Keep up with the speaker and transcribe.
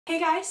Hey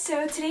guys,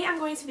 so today I'm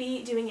going to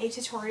be doing a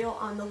tutorial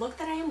on the look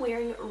that I am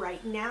wearing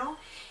right now.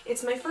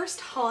 It's my first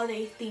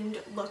holiday themed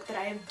look that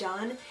I have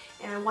done,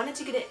 and I wanted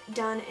to get it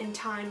done in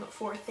time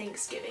for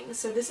Thanksgiving.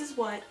 So this is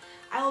what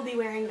I will be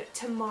wearing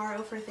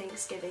tomorrow for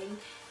Thanksgiving.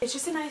 It's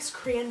just a nice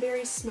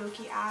cranberry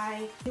smoky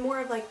eye, more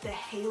of like the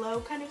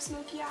halo kind of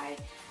smoky eye,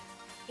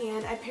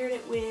 and I paired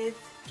it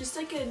with just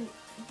like a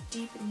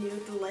deep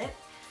nude lip.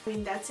 I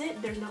mean, that's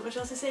it. There's not much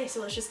else to say,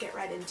 so let's just get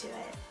right into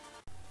it.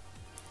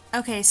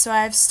 Okay, so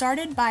I've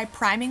started by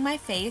priming my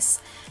face,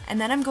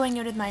 and then I'm going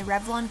in with my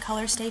Revlon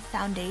Color Stay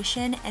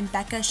Foundation and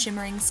Becca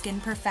Shimmering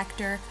Skin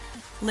Perfector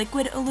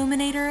Liquid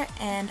Illuminator,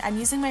 and I'm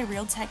using my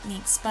Real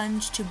Technique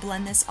sponge to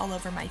blend this all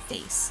over my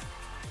face.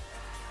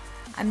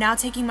 I'm now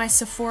taking my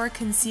Sephora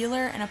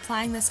concealer and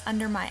applying this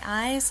under my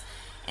eyes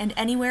and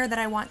anywhere that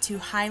I want to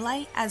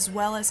highlight, as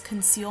well as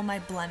conceal my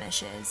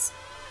blemishes.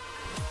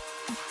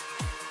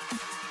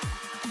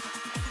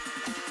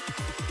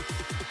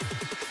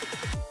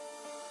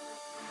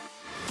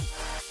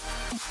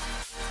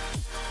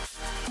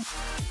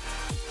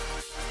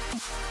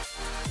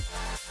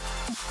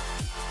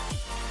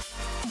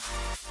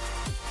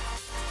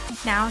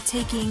 Now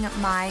taking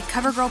my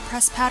CoverGirl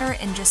press powder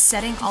and just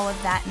setting all of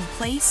that in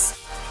place.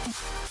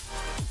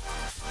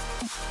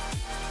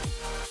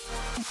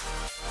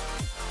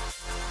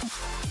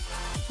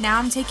 Now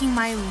I'm taking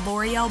my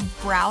L'Oreal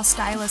Brow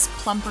Stylist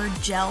Plumper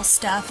Gel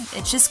stuff,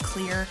 it's just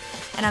clear,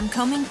 and I'm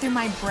combing through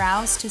my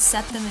brows to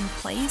set them in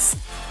place,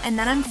 and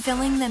then I'm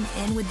filling them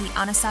in with the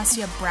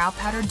Anastasia Brow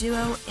Powder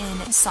Duo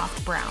in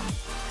Soft Brown.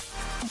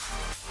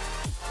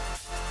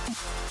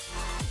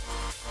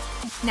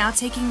 Now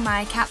taking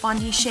my Kat Von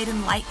D Shade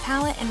and Light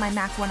palette and my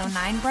MAC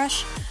 109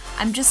 brush,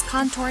 I'm just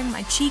contouring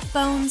my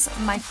cheekbones,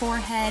 my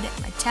forehead,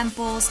 my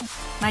temples,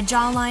 my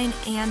jawline,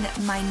 and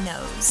my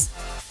nose.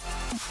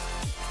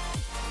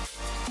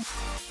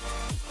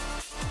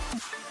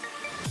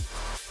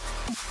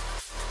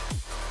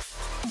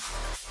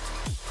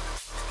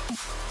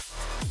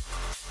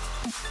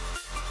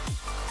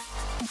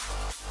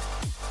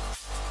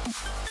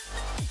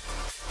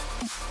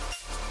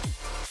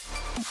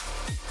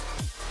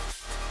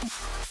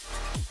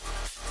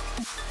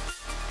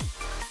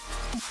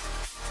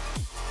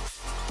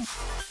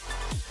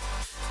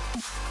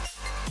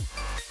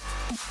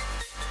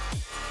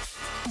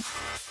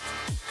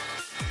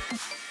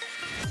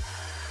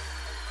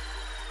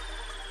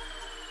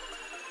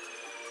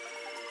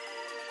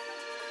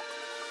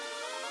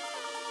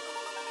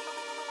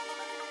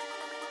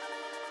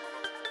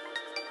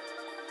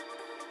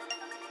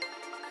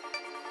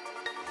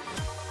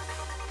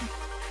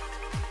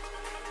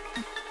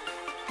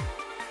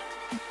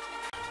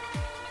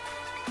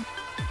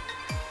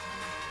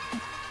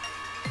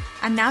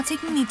 I'm now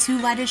taking the two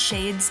lightest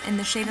shades in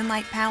the Shade and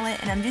Light palette,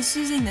 and I'm just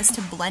using this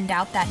to blend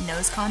out that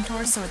nose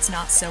contour so it's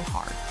not so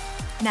hard.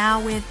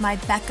 Now with my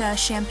Becca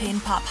Champagne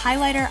Pop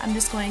highlighter, I'm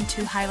just going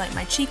to highlight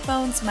my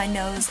cheekbones, my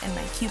nose, and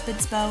my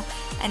Cupid's bow,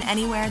 and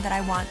anywhere that I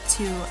want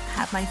to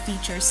have my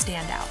features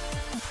stand out.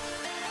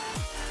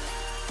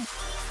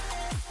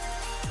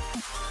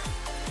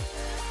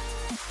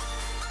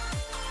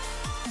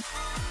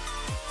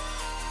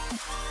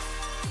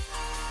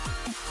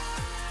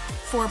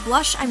 For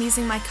blush, I'm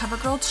using my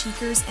CoverGirl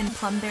Cheekers in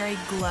Plumberry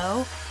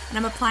Glow, and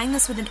I'm applying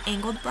this with an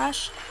angled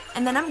brush,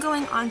 and then I'm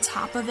going on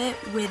top of it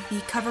with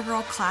the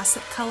CoverGirl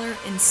Classic color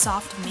in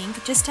Soft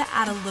Mink just to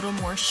add a little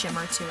more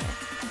shimmer to it.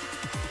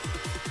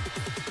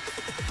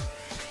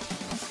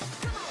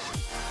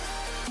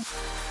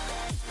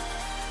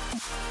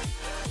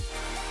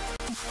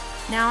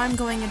 Now I'm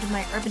going into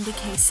my Urban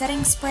Decay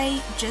setting spray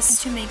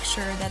just to make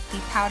sure that the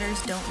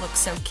powders don't look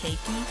so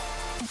cakey.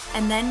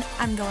 And then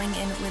I'm going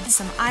in with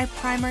some eye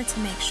primer to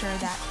make sure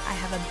that I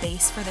have a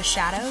base for the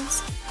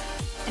shadows.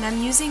 And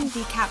I'm using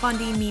the Kat Von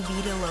D Mi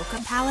Vida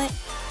Loca palette,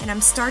 and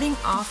I'm starting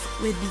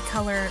off with the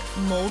color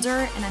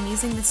Molder, and I'm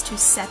using this to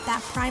set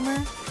that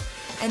primer,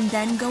 and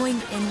then going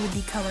in with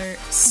the color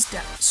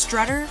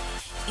Strutter,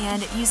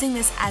 and using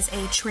this as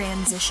a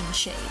transition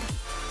shade.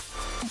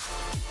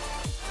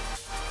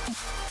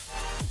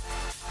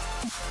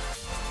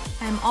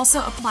 I'm also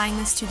applying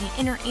this to the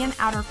inner and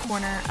outer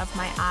corner of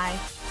my eye,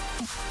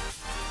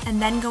 and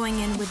then going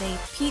in with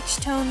a peach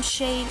tone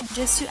shade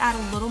just to add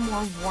a little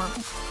more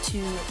warmth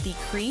to the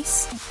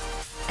crease,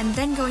 and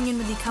then going in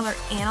with the color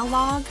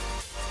Analog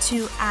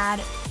to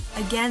add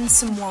again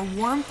some more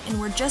warmth, and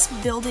we're just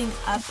building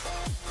up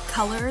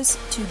colors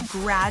to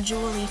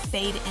gradually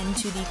fade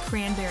into the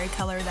cranberry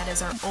color that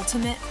is our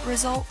ultimate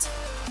result.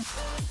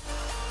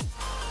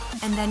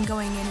 And then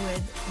going in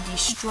with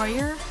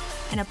Destroyer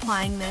and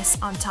applying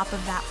this on top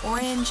of that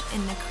orange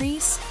in the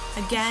crease,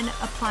 again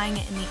applying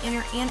it in the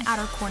inner and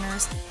outer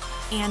corners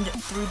and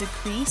through the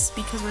crease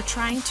because we're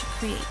trying to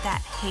create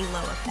that halo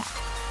effect.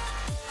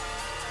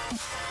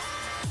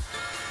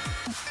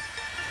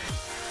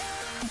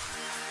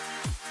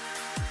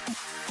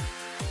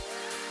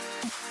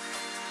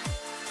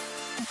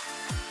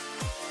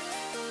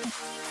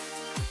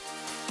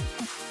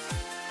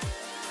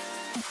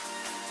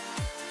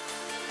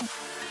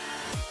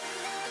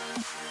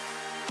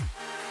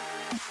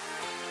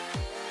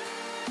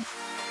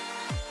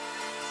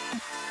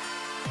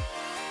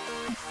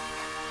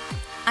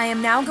 I am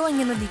now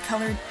going in with the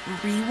color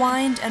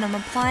Rewind, and I'm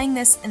applying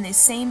this in the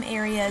same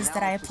areas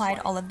that I applied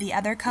all of the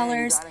other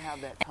colors.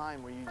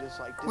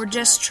 We're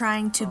just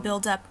trying to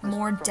build up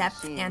more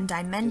depth and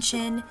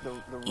dimension,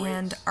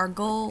 and our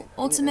goal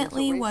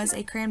ultimately was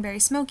a cranberry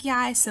smoky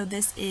eye, so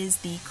this is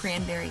the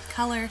cranberry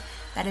color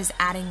that is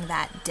adding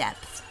that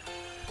depth.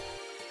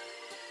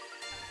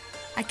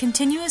 I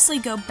continuously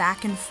go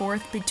back and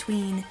forth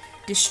between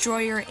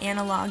Destroyer,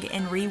 Analog,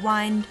 and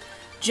Rewind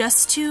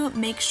just to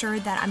make sure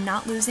that I'm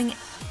not losing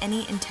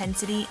any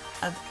intensity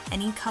of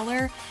any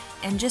color,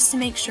 and just to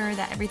make sure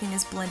that everything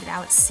is blended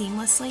out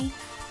seamlessly.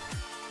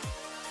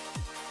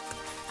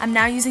 I'm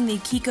now using the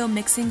Kiko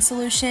mixing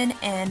solution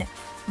and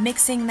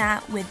mixing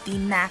that with the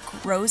MAC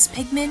Rose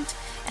pigment,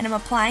 and I'm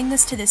applying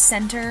this to the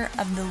center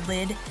of the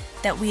lid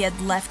that we had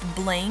left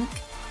blank,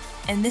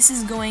 and this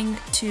is going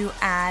to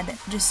add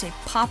just a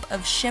pop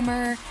of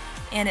shimmer,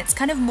 and it's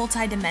kind of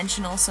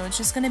multi-dimensional, so it's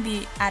just going to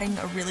be adding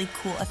a really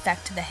cool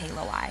effect to the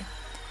halo eye.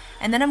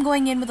 And then I'm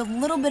going in with a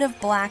little bit of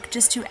black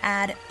just to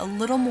add a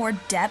little more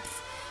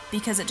depth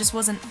because it just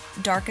wasn't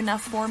dark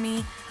enough for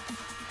me,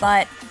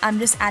 but I'm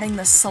just adding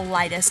the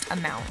slightest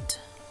amount.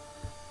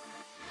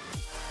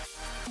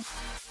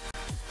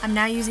 I'm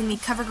now using the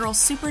CoverGirl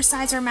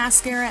Supersizer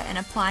Mascara and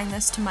applying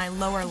this to my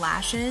lower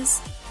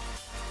lashes.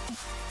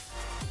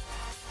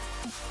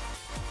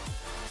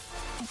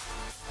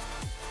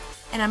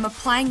 And I'm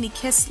applying the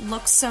Kiss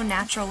Looks So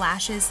Natural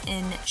lashes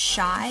in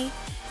Shy,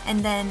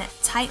 and then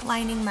tight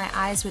lining my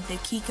eyes with the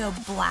Kiko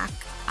black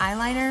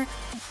eyeliner,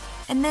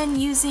 and then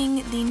using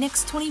the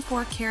NYX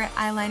 24 karat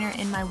eyeliner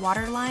in my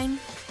waterline.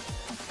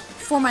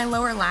 For my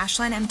lower lash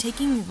line, I'm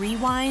taking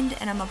Rewind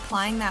and I'm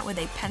applying that with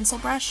a pencil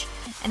brush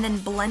and then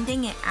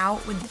blending it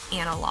out with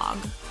Analog.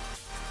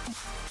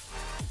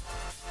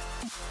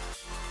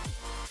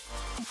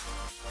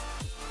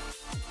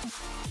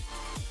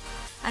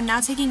 I'm now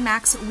taking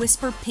MAC's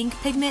Whisper Pink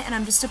pigment and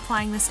I'm just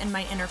applying this in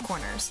my inner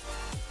corners.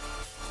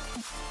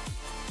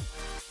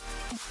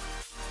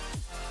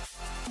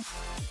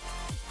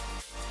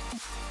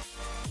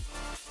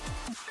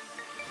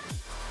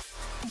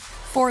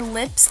 For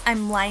lips,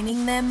 I'm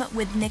lining them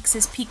with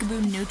NYX's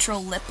Peekaboo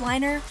Neutral Lip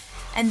Liner,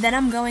 and then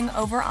I'm going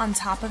over on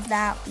top of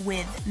that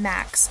with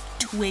MAC's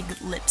Twig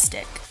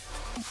Lipstick.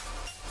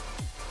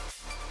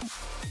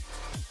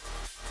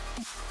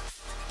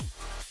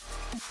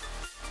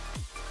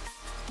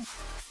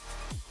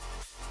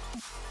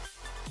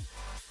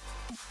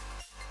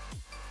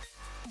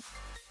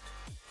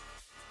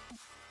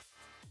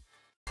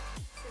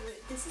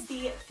 This is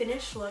the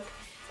finished look.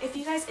 If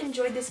you guys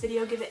enjoyed this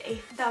video, give it a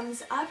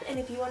thumbs up, and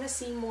if you want to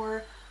see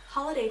more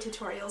holiday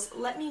tutorials,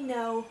 let me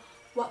know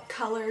what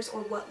colors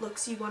or what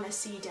looks you want to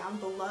see down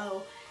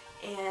below,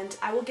 and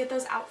I will get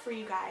those out for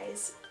you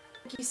guys.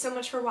 Thank you so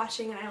much for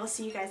watching, and I will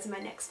see you guys in my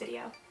next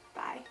video.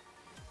 Bye.